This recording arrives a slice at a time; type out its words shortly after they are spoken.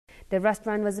The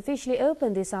restaurant was officially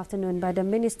opened this afternoon by the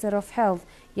Minister of Health,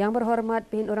 Yang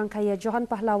Berhormat Pehin Orang Kaya Johan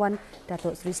Pahlawan,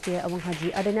 Dato Setia Awang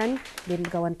Haji Adanan, bin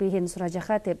Begawan Pehin Siraja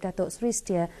Khatib, Dato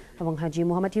Setia Awang Haji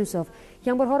Mohd Yusof.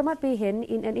 Yang Berhormat Pehin,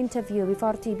 in an interview with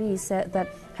RTB, said that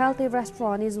Healthy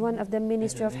Restaurant is one of the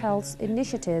Ministry of Health's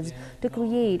initiatives to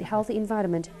create a healthy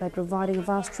environment by providing a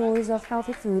vast choice of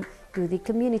healthy food to the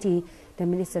community. The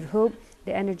Minister hoped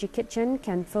the Energy Kitchen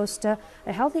can foster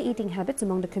a healthy eating habits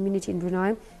among the community in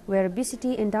Brunei, where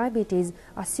obesity and diabetes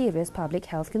are serious public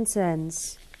health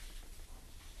concerns.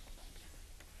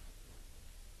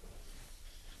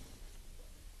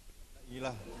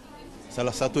 Inilah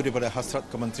salah satu daripada hasrat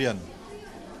kementerian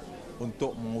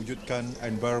untuk mewujudkan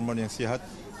environment yang sihat,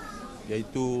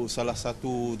 iaitu salah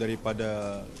satu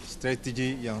daripada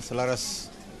strategi yang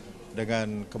selaras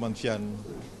dengan kementerian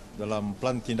dalam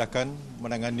plan tindakan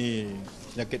menangani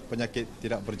penyakit-penyakit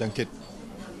tidak berjangkit,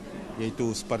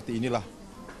 iaitu seperti inilah,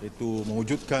 iaitu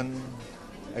mewujudkan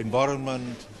environment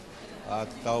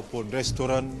ataupun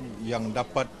restoran yang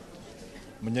dapat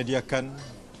menyediakan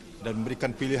dan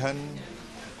memberikan pilihan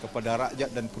kepada rakyat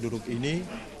dan penduduk ini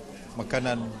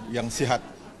makanan yang sihat,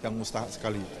 yang mustahak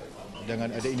sekali. Dengan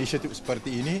ada inisiatif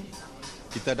seperti ini,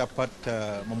 kita dapat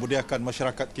membudayakan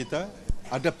masyarakat kita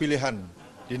ada pilihan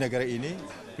di negara ini,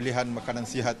 pilihan makanan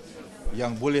sihat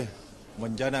yang boleh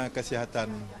menjana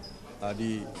kesihatan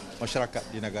di masyarakat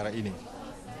di negara ini.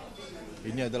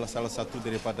 Ini adalah salah satu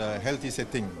daripada healthy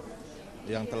setting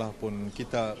yang telah pun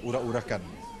kita urak-urakan.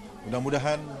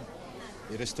 Mudah-mudahan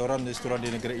restoran-restoran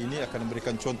di negara ini akan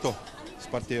memberikan contoh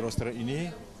seperti restoran ini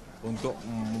untuk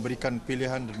memberikan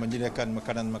pilihan dan menyediakan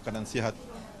makanan-makanan sihat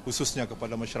khususnya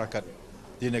kepada masyarakat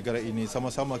di negara ini.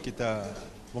 Sama-sama kita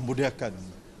membudayakan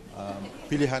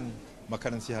pilihan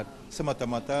makanan sihat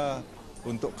semata-mata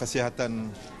untuk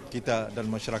kesihatan kita dan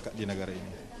masyarakat di negara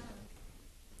ini.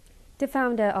 The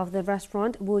founder of the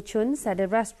restaurant, Chun, said the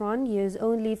restaurant used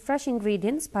only fresh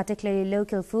ingredients, particularly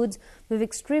local foods, with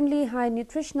extremely high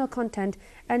nutritional content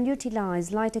and utilise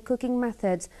lighter cooking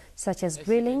methods such as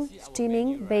grilling,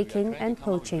 steaming, baking and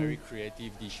poaching. Very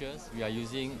creative dishes. We are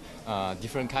using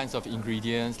different kinds of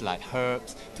ingredients like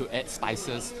herbs to add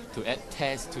spices, to add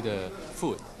taste to the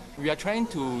food. We are trying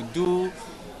to do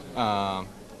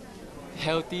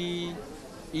healthy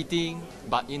eating,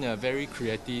 but in a very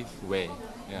creative way.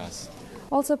 Yes.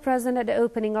 Also present at the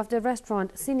opening of the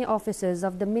restaurant, senior officers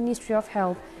of the Ministry of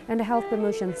Health and the Health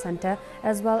Promotion Centre,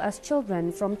 as well as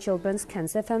children from Children's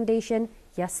Cancer Foundation,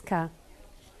 YASCA.